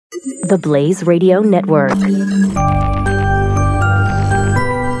The Blaze Radio Network.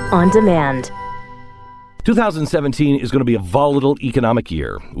 On demand. 2017 is going to be a volatile economic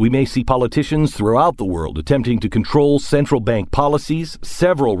year. We may see politicians throughout the world attempting to control central bank policies.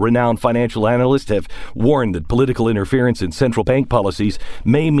 Several renowned financial analysts have warned that political interference in central bank policies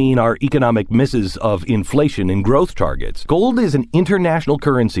may mean our economic misses of inflation and growth targets. Gold is an international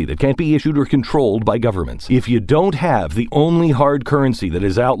currency that can't be issued or controlled by governments. If you don't have the only hard currency that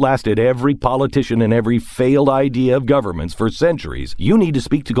has outlasted every politician and every failed idea of governments for centuries, you need to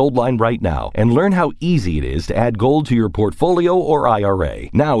speak to Goldline right now and learn how easy it is to add gold to your portfolio or IRA.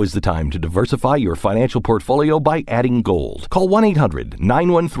 Now is the time to diversify your financial portfolio by adding gold. Call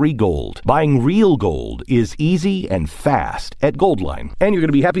 1-800-913-GOLD. Buying real gold is easy and fast at Goldline. And you're going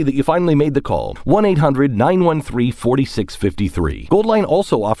to be happy that you finally made the call. 1-800-913-4653. Goldline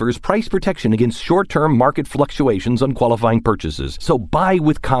also offers price protection against short-term market fluctuations on qualifying purchases. So buy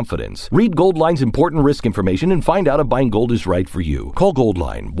with confidence. Read Goldline's important risk information and find out if buying gold is right for you. Call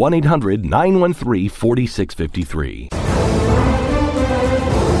Goldline. 1-800-913-4653.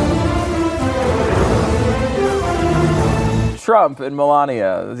 Trump and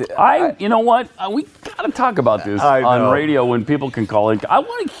Melania. You know what? We got to talk about this on radio when people can call in. I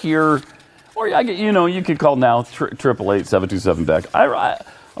want to hear, or you could call now 888-727-BECK. I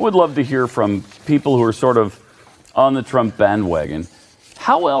would love to hear from people who are sort of on the Trump bandwagon.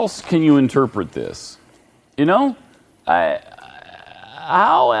 How else can you interpret this? How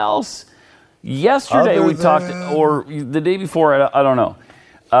else? Yesterday we talked, or the day before, I don't know.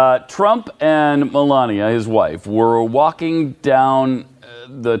 Trump and Melania, his wife, were walking down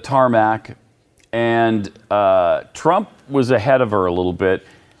the tarmac, and Trump was ahead of her a little bit,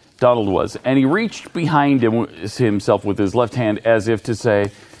 Donald was, and he reached behind himself with his left hand as if to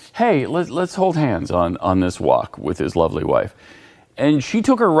say, hey, let's hold hands on this walk with his lovely wife. And she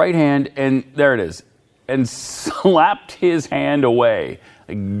took her right hand, and there it is, and slapped his hand away.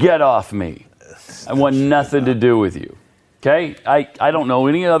 Get off me. I want nothing to do with you. Okay? I don't know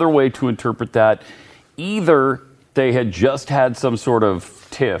any other way to interpret that. Either they had just had some sort of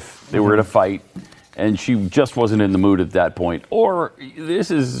tiff, they were in a fight, and she just wasn't in the mood at that point, or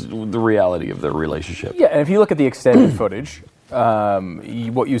this is the reality of their relationship. Yeah, and if you look at the extended footage,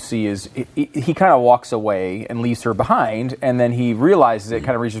 what you see is he kind of walks away and leaves her behind, and then he realizes it,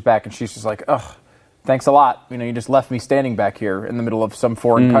 kind of reaches back, and she's just like, ugh. Thanks a lot. You just left me standing back here in the middle of some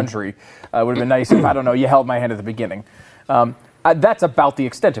foreign country. It would have been nice if, you held my hand at the beginning. That's about the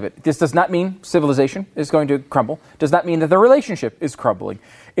extent of it. This does not mean civilization is going to crumble. Does not mean that the relationship is crumbling.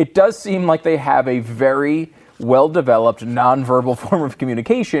 It does seem like they have a very well-developed nonverbal form of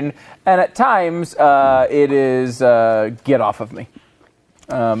communication, and at times it is get off of me.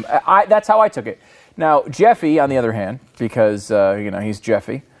 That's how I took it. Now, Jeffy, on the other hand, because he's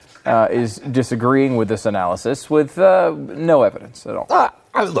Jeffy, is disagreeing with this analysis with no evidence at all.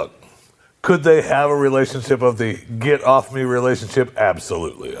 Look, could they have a relationship of the get off me relationship?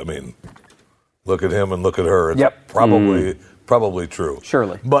 Absolutely. I mean, look at him and look at her. It's probably true.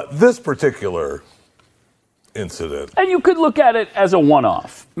 Surely. But this particular incident. And you could look at it as a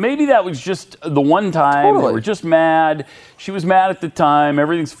one-off. Maybe that was just the one time. Totally. They were just mad. She was mad at the time.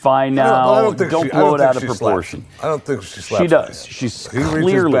 Everything's fine now. Don't blow it out of proportion. I don't think she slaps. She does. Him. She's he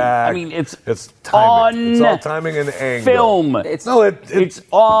clearly. Back. I mean, it's timing. It's all timing and angle. Film. It's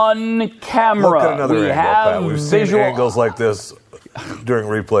on camera. Look at another angle, Pat. We've visual seen angles like this during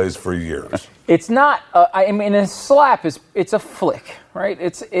replays for years. It's not. A slap it's a flick, right?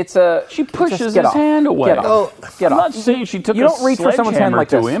 She pushes his hand away. Get off. I'm not saying she took. You don't reach for someone's hand like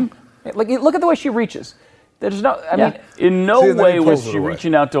to this. him. Like, look at the way she reaches. There's no. I mean, in no way was she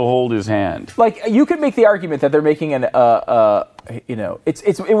reaching out to hold his hand. Like, you could make the argument that they're making it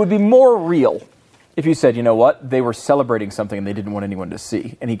would be more real if you said, you know what, they were celebrating something and they didn't want anyone to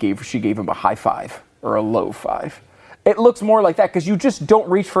see, and she gave him a high five or a low five. It looks more like that because you just don't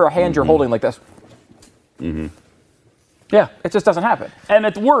reach for a hand you're holding like this. Mm-hmm. Yeah, it just doesn't happen. And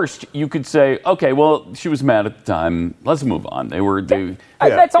at worst, you could say, okay, well, she was mad at the time. Let's move on.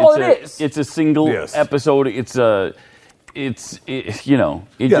 That's all it is. It's a single episode. It's a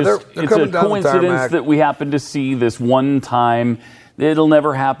coincidence that we happen to see this one time. It'll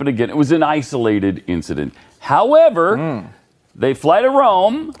never happen again. It was an isolated incident. However, they fly to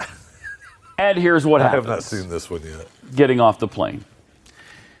Rome, and here's what happens. I have not seen this one yet. Getting off the plane.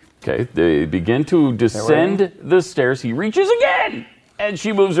 Okay, they begin to descend the stairs. He reaches again, and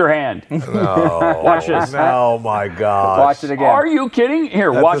she moves her hand. No. Watch this. Oh, my God. Watch it again. Are you kidding?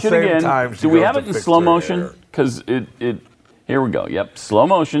 Here, At watch the it same again. time, she Do we goes have to it in fix slow her motion? hair. Because here we go. Yep, slow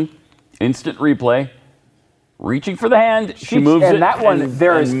motion. Instant replay. reaching for the hand. She moves and it. that one, and,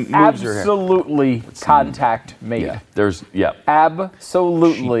 there and is moves her hand. absolutely contact made. Yeah, there's, yeah.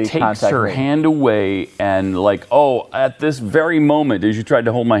 Absolutely She takes contact her made. hand away and at this very moment, as you tried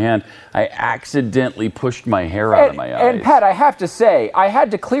to hold my hand, I accidentally pushed my hair out of my eyes. And Pat, I have to say, I had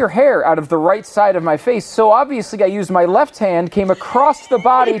to clear hair out of the right side of my face, so obviously I used my left hand, came across the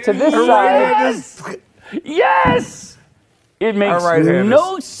body to this side. Yes! It makes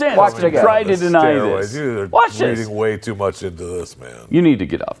no sense Watch it to again. try to deny this. You're Watch this. reading way too much into this, man. You need to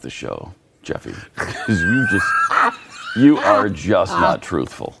get off the show, Jeffy, because you are just not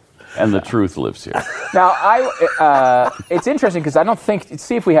truthful, and the truth lives here. Now, it's interesting because I don't think.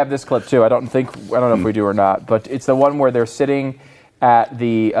 See if we have this clip too. I don't know if we do or not. But it's the one where they're sitting at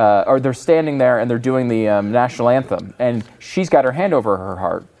the, or they're standing there and they're doing the national anthem, and she's got her hand over her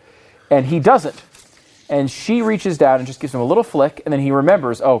heart, and he doesn't. And she reaches down and just gives him a little flick, and then he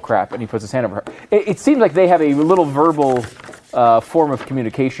remembers, oh, crap, and he puts his hand over her. It seems like they have a little verbal form of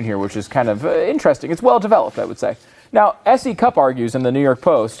communication here, which is kind of interesting. It's well developed, I would say. Now, S.E. Cupp argues in the New York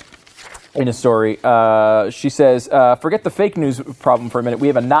Post, in a story, she says, forget the fake news problem for a minute. We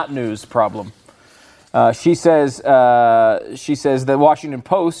have a not news problem. She says the Washington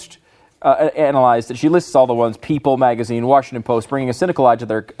Post analyzed it. She lists all the ones, People magazine, Washington Post, bringing a cynical eye to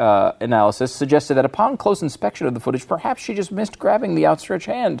their analysis, suggested that upon close inspection of the footage, perhaps she just missed grabbing the outstretched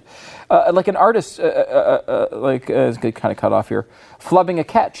hand. Like an artist, it's kind of cut off here, flubbing a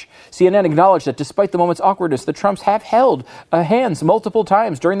catch. CNN acknowledged that despite the moment's awkwardness, the Trumps have held hands multiple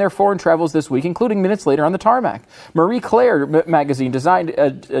times during their foreign travels this week, including minutes later on the tarmac. Marie Claire magazine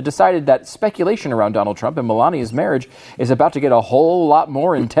decided that speculation around Donald Trump and Melania's marriage is about to get a whole lot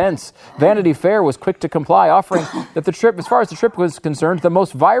more intense. Vanity Fair was quick to comply, offering that the trip, as far as the trip was concerned, the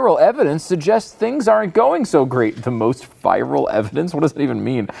most viral evidence suggests things aren't going so great. The most viral evidence? What does that even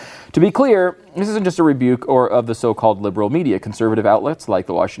mean? To be clear, this isn't just a rebuke of the so-called liberal media. Conservative outlets like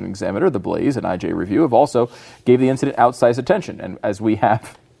the Washington Examiner, The Blaze, and IJ Review have also gave the incident outsized attention, and as we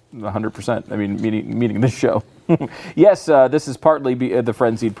have 100%, I mean, meaning this show. Yes, this is partly the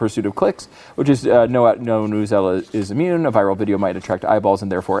frenzied pursuit of clicks, which is no news outlet is immune. A viral video might attract eyeballs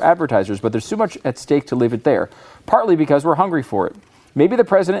and therefore advertisers, but there's too much at stake to leave it there, partly because we're hungry for it. Maybe the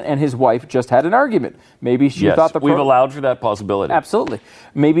president and his wife just had an argument. Maybe she thought we've allowed for that possibility. Absolutely.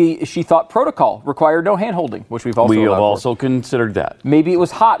 Maybe she thought protocol required no hand-holding, which we have also considered that. Maybe it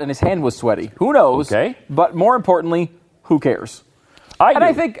was hot and his hand was sweaty. Who knows? Okay. But more importantly, who cares?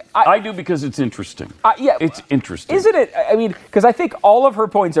 I think I do because it's interesting. Yeah, it's interesting, isn't it? I mean, because I think all of her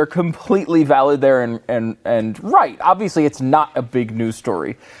points are completely valid there and right. Obviously, it's not a big news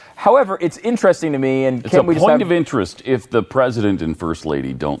story. However, it's interesting to me, and it's a point of interest if the president and first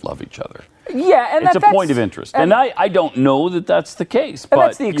lady don't love each other. Yeah, and it's a point of interest, and I don't know that that's the case. And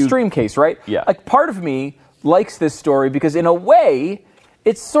that's the extreme case, right? Yeah. Like part of me likes this story because in a way,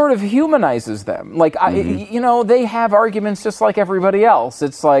 it sort of humanizes them. Like, they have arguments just like everybody else.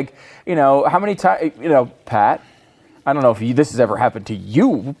 It's like, how many times, Pat, I don't know if this has ever happened to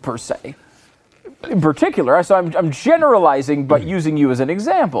you per se. In particular, so I'm generalizing, but using you as an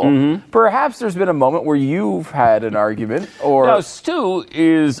example. Mm-hmm. Perhaps there's been a moment where you've had an argument, or now Stu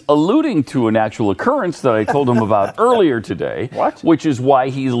is alluding to an actual occurrence that I told him about earlier today. What? Which is why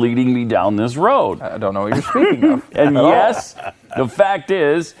he's leading me down this road. I don't know what you're speaking of. And yes, the fact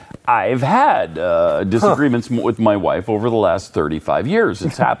is, I've had disagreements with my wife over the last 35 years.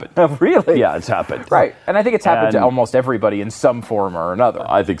 It's happened. Really? Yeah, it's happened. Right. And I think it's happened to almost everybody in some form or another.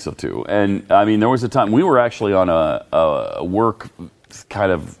 I think so, too. And, I mean, there was a time we were actually on a work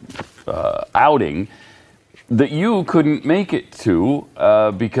kind of outing that you couldn't make it to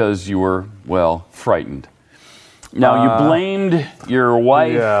because you were, frightened. Now, you blamed your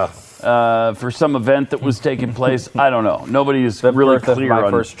wife. Yeah. For some event that was taking place. I don't know. Nobody is the really birth of clear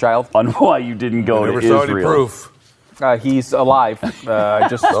my first child. on why you didn't go to Israel. Never saw any proof. He's alive. I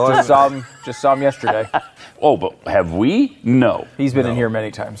just saw him yesterday. Oh, but have we? No. He's been in here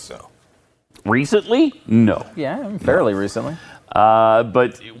many times. So. Recently? No. Yeah, fairly recently.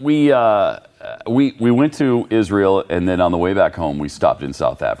 But we went to Israel, and then on the way back home, we stopped in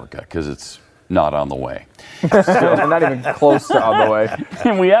South Africa because it's not on the way. Not even close to on the way.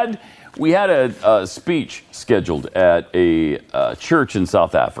 And we had a speech scheduled at a church in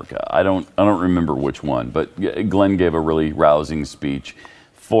South Africa. I don't remember which one, but Glenn gave a really rousing speech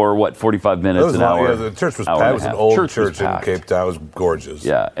for 45 minutes, an hour. Yeah, the church was packed. It was an old church in Cape Town. It was gorgeous.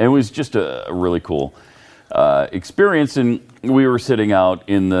 Yeah, and it was just a really cool experience. And we were sitting out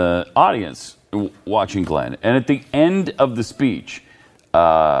in the audience watching Glenn. And at the end of the speech,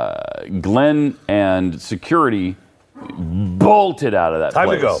 Glenn and security bolted out of that Time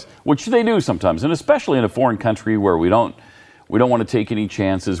to place. go. Which they do sometimes, and especially in a foreign country where we don't want to take any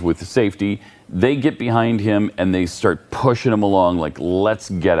chances with the safety. They get behind him and they start pushing him along like, let's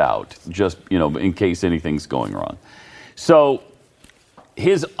get out, just, in case anything's going wrong. So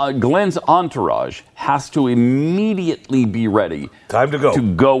his Glenn's entourage has to immediately be ready. Time to go. To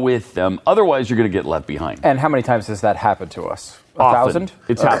go with them. Otherwise, you're going to get left behind. And how many times has that happened to us? Often. 1,000?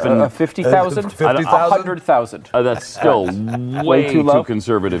 It's happened. 50,000? 50,000? 100,000. That's still way too low? too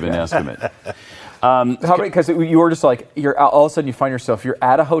conservative an estimate. How many? Because you were just like, you're all of a sudden you find yourself, you're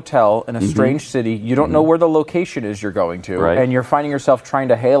at a hotel in a strange city. You don't know where the location is you're going to. Right. And you're finding yourself trying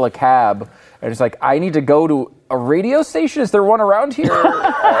to hail a cab. And it's like, I need to go to a radio station. Is there one around here?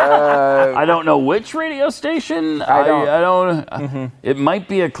 I don't know which radio station. I don't. It might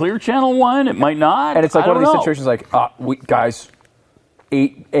be a Clear Channel one. It might not. And it's like I one of don't these know. situations like, guys,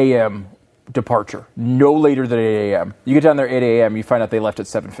 8 a.m. departure. No later than 8 a.m. You get down there 8 a.m., you find out they left at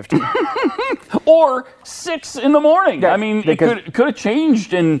 7:15. Or 6 in the morning. Yeah, I mean, it because- could have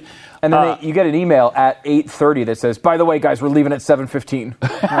changed. And then you get an email at 8:30 that says, by the way, guys, we're leaving at 7:15.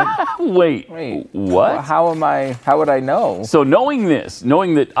 wait, what? How would I know? So knowing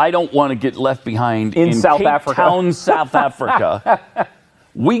that I don't want to get left behind In South Cape Africa. Town, South Africa,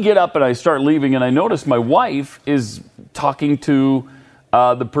 we get up and I start leaving, and I notice my wife is talking to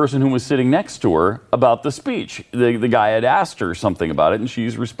the person who was sitting next to her about the speech. The guy had asked her something about it, and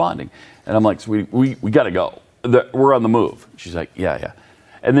she's responding. And I'm like, sweetie, we got to go. We're on the move. She's like, yeah.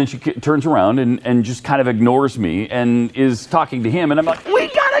 And then she turns around and just kind of ignores me and is talking to him. And I'm like, we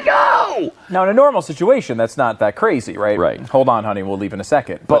got to go! Now, in a normal situation, that's not that crazy, right? Right. Hold on, honey, we'll leave in a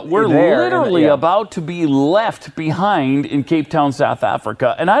second. But we're there, literally yeah. about to be left behind in Cape Town, South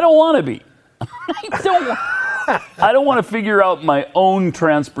Africa, and I don't want to be. I don't want to figure out my own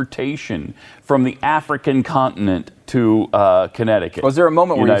transportation from the African continent to Connecticut. Was there a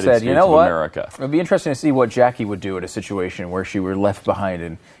moment where you United said, States you know of what? America. It would be interesting to see what Jackie would do in a situation where she were left behind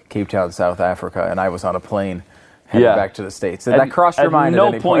in Cape Town, South Africa, and I was on a plane headed back to the States. Did that cross your mind at at no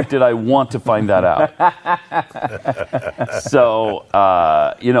any point did I want to find that out. So,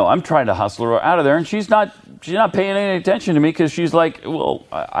 I'm trying to hustle her out of there, and she's not paying any attention to me because she's like, well,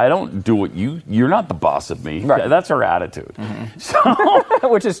 I don't do what you're not the boss of me. Right. That's her attitude. So,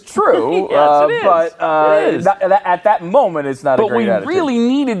 Which is true. Yes, it is. But It is. at that moment, it's not a but great we attitude. really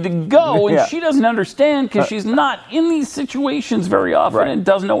needed to go, and Yeah. she doesn't understand because she's not in these situations very often Right. and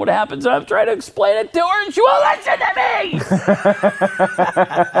doesn't know what happens. And I'm trying to explain it to her, and she won't listen to me.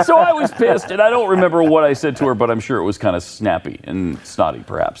 So I was pissed, and I don't remember what I said to her, but I'm sure it was kind of snappy and snotty,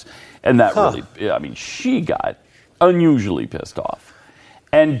 perhaps. And that she got unusually pissed off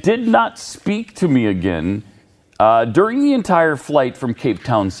and did not speak to me again during the entire flight from Cape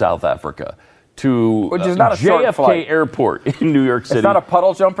Town, South Africa to Which is not a short JFK flight. Airport in New York City. It's not a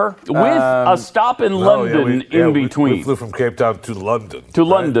puddle jumper? with a stop in London in between. We flew from Cape Town to London. To right?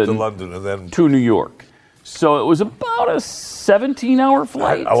 London. To London, and then to New York. So it was about a 17-hour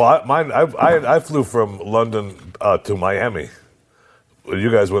flight. I flew from London to Miami. You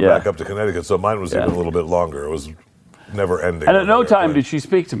guys went Yeah. back up to Connecticut, so mine was even a little bit longer. It was never ending. And at no time did she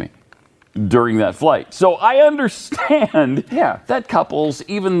speak to me during that flight. So I understand that couples,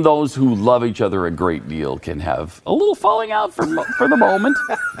 even those who love each other a great deal, can have a little falling out for the moment.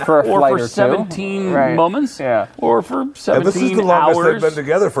 For a or flight for or two. 17 Right. moments. Yeah. Or for 17 And this is the longest hours. they've been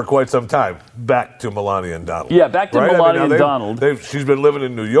together for quite some time. Back to Melania and Donald. Yeah, back to Right? Melania now and Donald. She's been living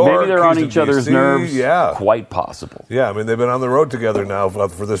in New York. Maybe they're on he's in each other's DC. nerves. Yeah. Quite possible. Yeah, I mean, they've been on the road together now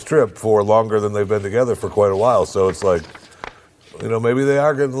for this trip for longer than they've been together for quite a while. So it's like, maybe they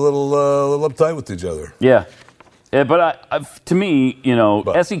are getting a little uptight with each other. Yeah. But to me,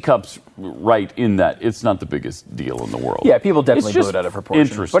 S.E. Cup's right in that it's not the biggest deal in the world. Yeah, people definitely It's blew just it out of proportion.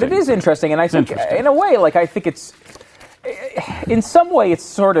 interesting. But it is interesting, and I think, interesting. in a way, I think it's, in some way, it's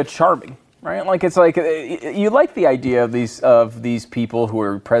sort of charming, right? It's like you like the idea of these people who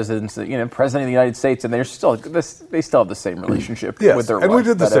are presidents, president of the United States, and they still have the same relationship Yes, with their and we wife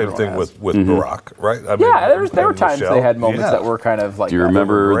did the that same everyone thing has. with Barack, right? I mean, Yeah, there were and times Michelle. they had moments Yeah. that were kind of like. Do you that.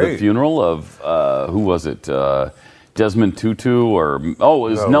 remember the great. funeral of, who was it? Desmond Tutu it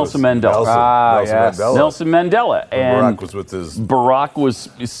was Nelson Mandela. yes. Nelson Mandela. And Barack was with his... Barack was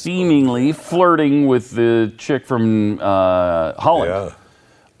seemingly flirting with the chick from Holland. Yeah.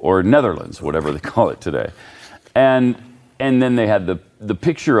 Or Netherlands, whatever they call it today. And then they had the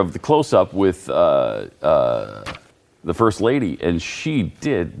picture of the close-up with the First Lady, and she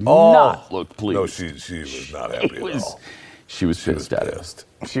did not look pleased. No, she was not happy at all. She was pissed at it.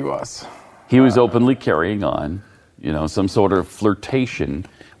 She was. He was openly carrying on some sort of flirtation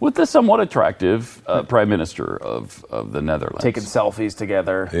with the somewhat attractive prime minister of the Netherlands. Taking selfies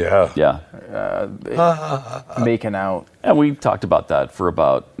together. Yeah. Making out. And we talked about that for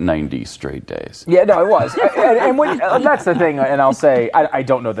about 90 straight days. Yeah, no, it was. and that's the thing, and I'll say, I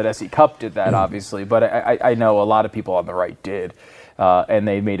don't know that S.E. Cupp did that, obviously, but I know a lot of people on the right did, and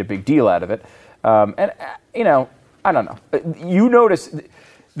they made a big deal out of it. I don't know. You notice...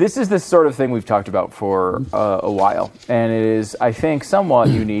 This is the sort of thing we've talked about for a while, and it is, I think, somewhat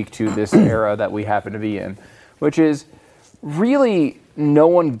unique to this era that we happen to be in, which is really no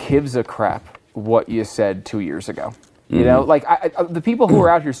one gives a crap what you said 2 years ago. You know, like the people who are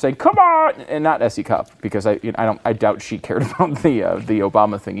out here saying, "Come on," and not S.E. Cupp, because I doubt she cared about the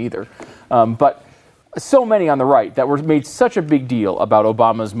Obama thing either, but so many on the right that were made such a big deal about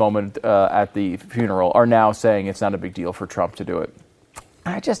Obama's moment at the funeral are now saying it's not a big deal for Trump to do it.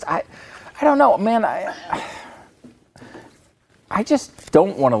 I don't know, man. I just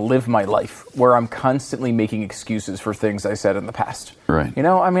don't want to live my life where I'm constantly making excuses for things I said in the past. Right.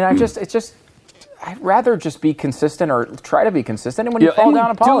 I'd rather just be consistent or try to be consistent. And when you fall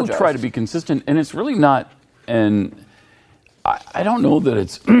down, apologize. Do try to be consistent, and it's really not. And I don't know that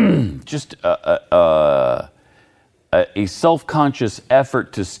it's just a self-conscious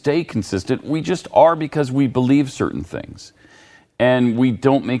effort to stay consistent. We just are because we believe certain things. And we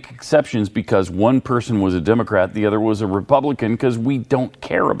don't make exceptions because one person was a Democrat, the other was a Republican, because we don't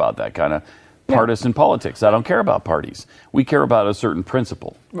care about that kind of partisan politics. I don't care about parties. We care about a certain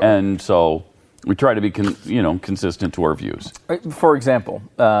principle. And so we try to be consistent to our views. For example,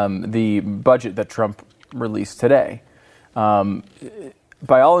 the budget that Trump released today,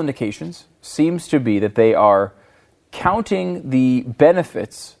 by all indications, seems to be that they are counting the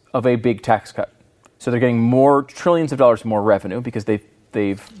benefits of a big tax cut. So they're getting more trillions of dollars more revenue because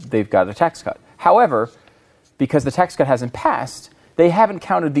they've got a tax cut. However, because the tax cut hasn't passed, they haven't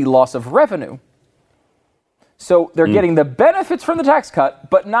counted the loss of revenue. So they're getting the benefits from the tax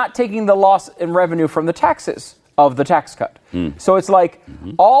cut, but not taking the loss in revenue from the taxes of the tax cut. So it's like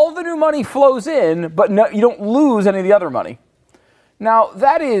all the new money flows in, but you don't lose any of the other money. Now,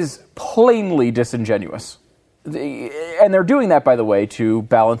 that is plainly disingenuous. And they're doing that, by the way, to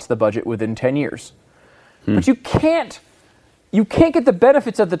balance the budget within 10 years. But you can't get the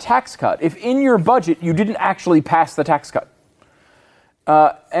benefits of the tax cut if in your budget you didn't actually pass the tax cut.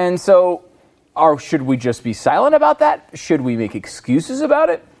 And so, should we just be silent about that? Should we make excuses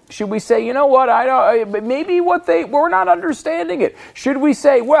about it? Should we say, you know what, maybe we're not understanding it? Should we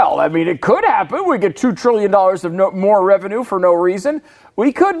say, well, I mean, it could happen. We get $2 trillion of more revenue for no reason.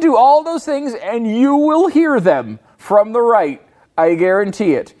 We could do all those things, and you will hear them from the right, I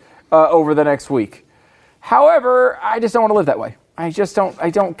guarantee it, over the next week. However, I just don't want to live that way. I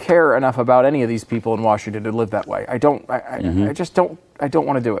don't care enough about any of these people in Washington to live that way. I don't want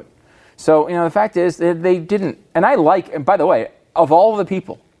to do it. So, the fact is that they didn't. And and by the way, of all the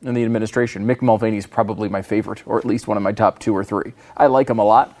people in the administration, Mick Mulvaney is probably my favorite, or at least one of my top 2 or 3. I like him a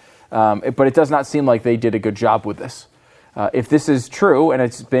lot. But it does not seem like they did a good job with this. If this is true, and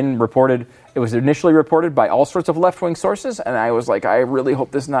it's been reported, it was initially reported by all sorts of left-wing sources, and I was like, I really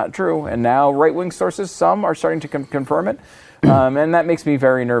hope this is not true. And now right-wing sources, some are starting to confirm it, and that makes me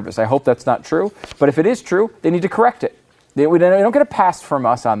very nervous. I hope that's not true. But if it is true, they need to correct it. They don't get a pass from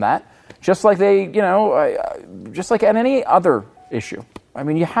us on that, just like just like at any other issue. I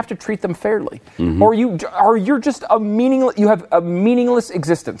mean, you have to treat them fairly, or you're just you have a meaningless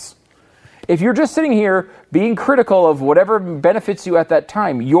existence. If you're just sitting here being critical of whatever benefits you at that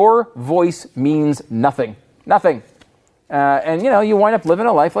time, your voice means nothing. Nothing. And, you wind up living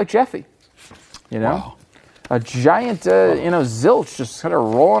a life like Jeffy. Wow. A giant, zilch just kind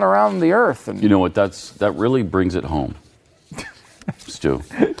of rolling around the earth. And you know what? That really brings it home, Stu.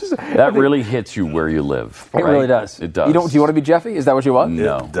 That really hits you where you live. It really does. It does. Do you want to be Jeffy? Is that what you want?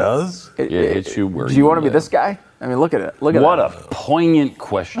 No. It does? It hits you where you live. Do you want to be this guy? I mean, look at it. Look at what that. a poignant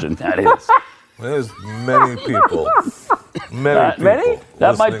question that is. There's many people. Many?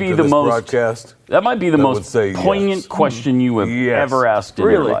 That might be the most broadcast. That might be the most poignant question you have ever asked in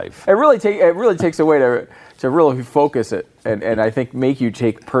your life. It really takes a way to really focus it and I think make you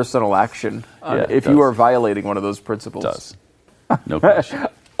take personal action if you are violating one of those principles. It does. No question.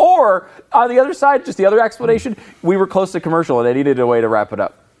 Or on the other side, just the other explanation, we were close to commercial and I needed a way to wrap it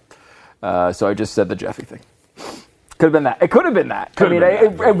up. So I just said the Jeffy thing. Could have been that. It could have been that.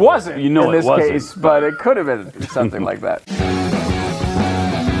 It wasn't in this case, but it could have been something like that.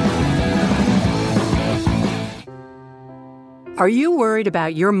 Are you worried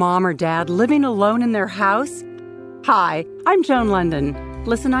about your mom or dad living alone in their house? Hi, I'm Joan London.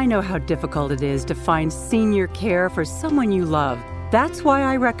 Listen, I know how difficult it is to find senior care for someone you love. That's why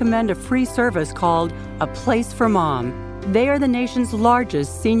I recommend a free service called A Place for Mom. They are the nation's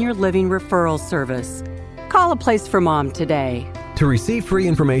largest senior living referral service. Call A Place for Mom today. To receive free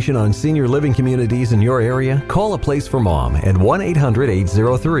information on senior living communities in your area, call A Place for Mom at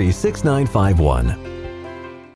 1-800-803-6951.